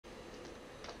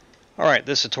Alright,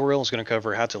 this tutorial is going to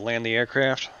cover how to land the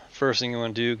aircraft. First thing you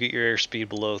want to do, get your airspeed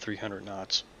below 300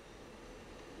 knots.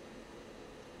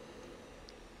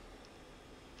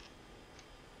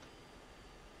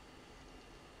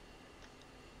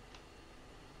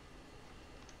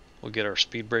 We'll get our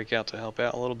speed brake out to help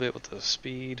out a little bit with the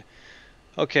speed.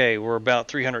 Okay, we're about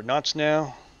 300 knots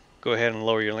now. Go ahead and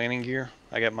lower your landing gear.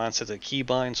 I got mine set to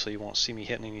keybind so you won't see me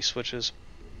hitting any switches.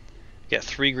 You got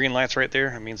 3 green lights right there.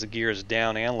 That means the gear is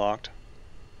down and locked.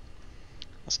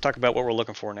 Let's talk about what we're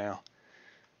looking for now.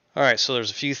 Alright, so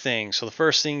there's a few things. So the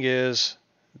first thing is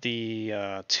the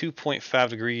 2.5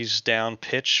 degrees down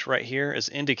pitch right here is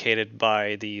indicated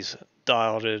by these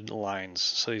dotted lines.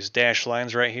 So these dashed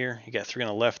lines right here, you got 3 on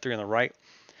the left, 3 on the right.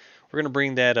 We're going to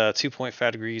bring that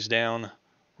 2.5 degrees down.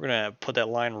 We're going to put that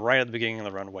line right at the beginning of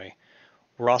the runway.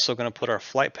 We're also going to put our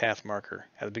flight path marker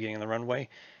at the beginning of the runway.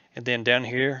 And then down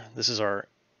here, this is our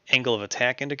angle of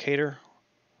attack indicator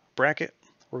bracket.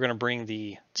 We're going to bring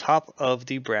the top of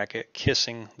the bracket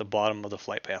kissing the bottom of the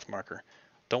flight path marker.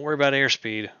 Don't worry about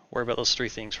airspeed, worry about those 3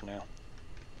 things for now.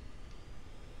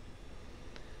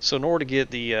 So in order to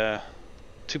get the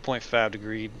 2.5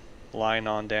 degree line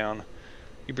on down,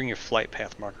 you bring your flight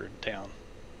path marker down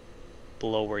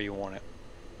below where you want it.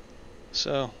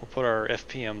 So we'll put our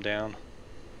FPM down.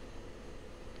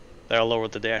 That'll lower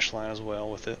the dash line as well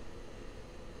with it.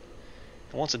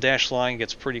 And once the dash line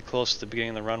gets pretty close to the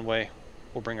beginning of the runway,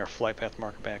 we'll bring our flight path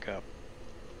marker back up.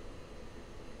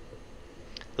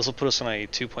 This will put us on a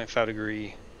 2.5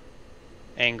 degree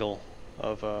angle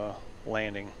of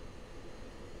landing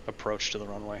approach to the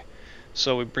runway.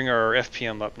 So we bring our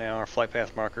FPM up now, our flight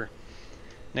path marker.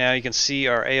 Now you can see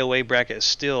our AOA bracket is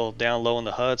still down low in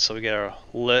the HUD, so we got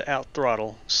to let out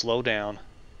throttle, slow down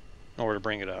in order to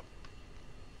bring it up.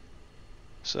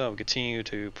 So we continue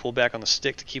to pull back on the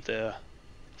stick to keep the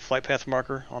flight path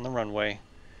marker on the runway.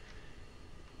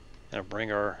 And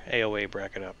bring our AOA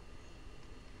bracket up.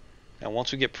 Now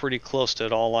once we get pretty close to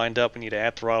it all lined up, we need to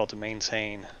add throttle to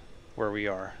maintain where we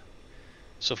are.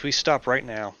 So if we stop right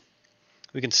now,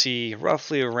 we can see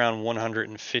roughly around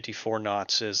 154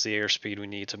 knots is the airspeed we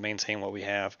need to maintain what we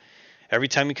have. Every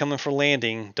time you come in for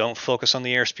landing, don't focus on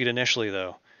the airspeed initially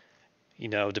though. You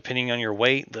know, depending on your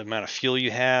weight, the amount of fuel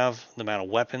you have, the amount of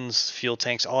weapons, fuel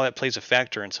tanks, all that plays a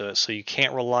factor into it, so you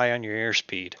can't rely on your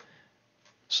airspeed.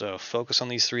 So focus on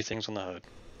these 3 things on the HUD.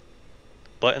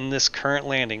 But in this current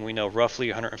landing, we know roughly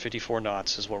 154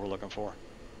 knots is what we're looking for.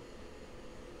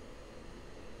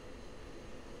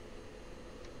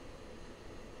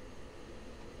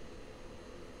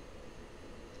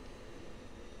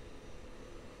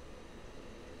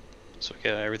 So we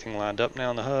got everything lined up now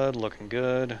in the HUD, looking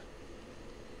good.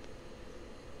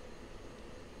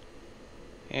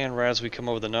 And right as we come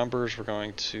over the numbers, we're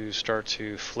going to start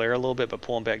to flare a little bit, but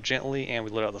pull them back gently, and we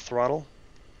let out the throttle.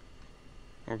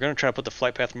 And we're going to try to put the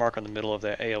flight path marker in the middle of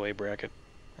that AOA bracket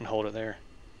and hold it there.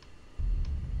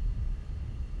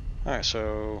 Alright,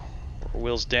 so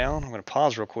wheels down. I'm going to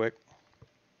pause real quick.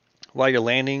 While you're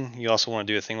landing, you also want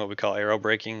to do a thing what we call aero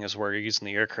braking, is where you're using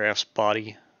the aircraft's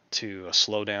body to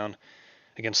slow down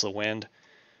against the wind.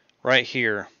 Right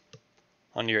here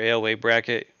on your AOA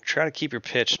bracket, try to keep your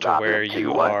pitch to where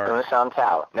you are. Sound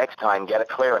tower. Next time, get a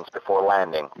clearance before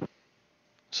landing.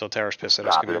 So tower's pissed at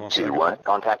us. Give me 1 second. 2-1,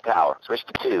 contact tower. Switch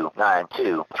to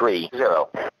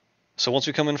 29230. So once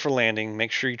we come in for landing,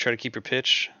 make sure you try to keep your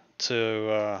pitch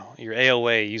to your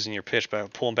AOA using your pitch by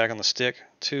pulling back on the stick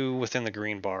to within the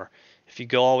green bar. If you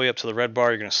go all the way up to the red bar,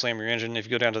 you're going to slam your engine. If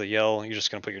you go down to the yellow, you're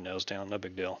just going to put your nose down. No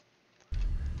big deal.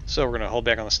 So we're going to hold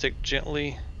back on the stick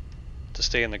gently to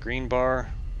stay in the green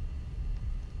bar.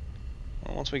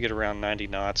 And once we get around 90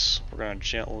 knots, we're going to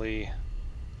gently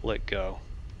let go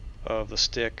of the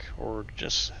stick or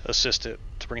just assist it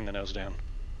to bring the nose down.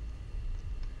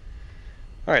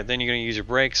 Alright, then you're going to use your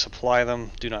brakes, apply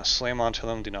them, do not slam onto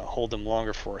them, do not hold them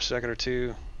longer for a second or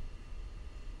two.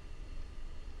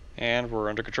 And we're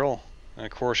under control. And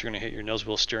of course you're going to hit your nose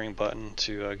wheel steering button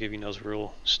to give you nose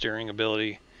wheel steering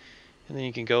ability. And then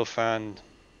you can go find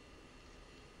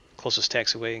closest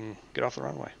taxiway and get off the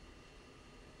runway.